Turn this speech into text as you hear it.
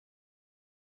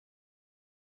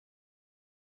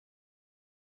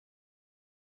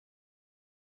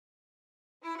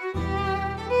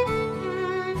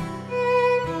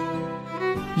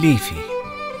Leafy,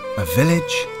 a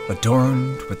village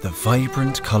adorned with the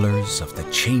vibrant colours of the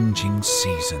changing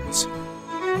seasons.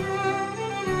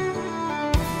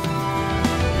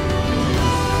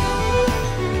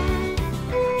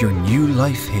 Your new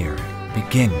life here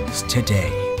begins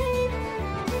today.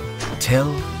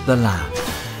 Till the land,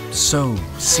 sow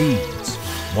seeds,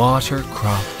 water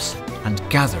crops, and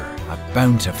gather a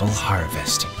bountiful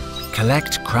harvest.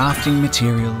 Collect crafting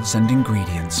materials and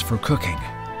ingredients for cooking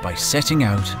by setting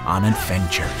out on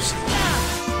adventures.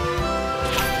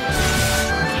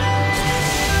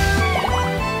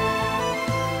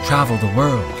 Travel the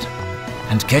world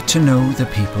and get to know the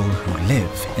people who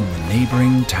live in the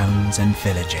neighbouring towns and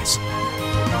villages.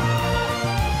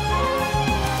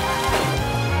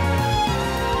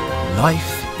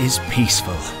 Life is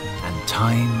peaceful and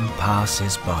time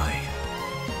passes by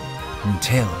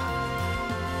until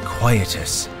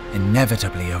quietus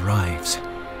inevitably arrives,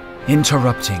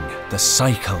 interrupting the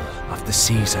cycle of the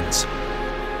seasons.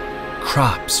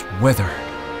 Crops wither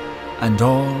and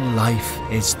all life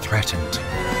is threatened.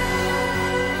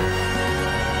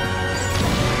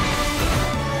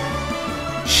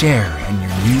 Share in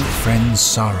your new friend's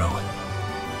sorrow,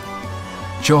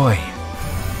 joy,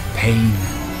 pain,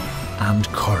 and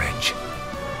courage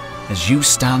as you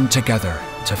stand together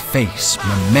to face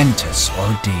momentous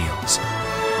ordeals.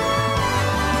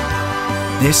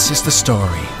 This is the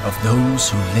story of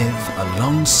those who live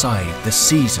alongside the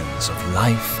seasons of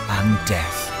life and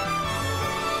death,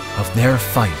 of their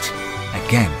fight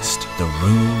against the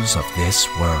rules of this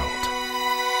world.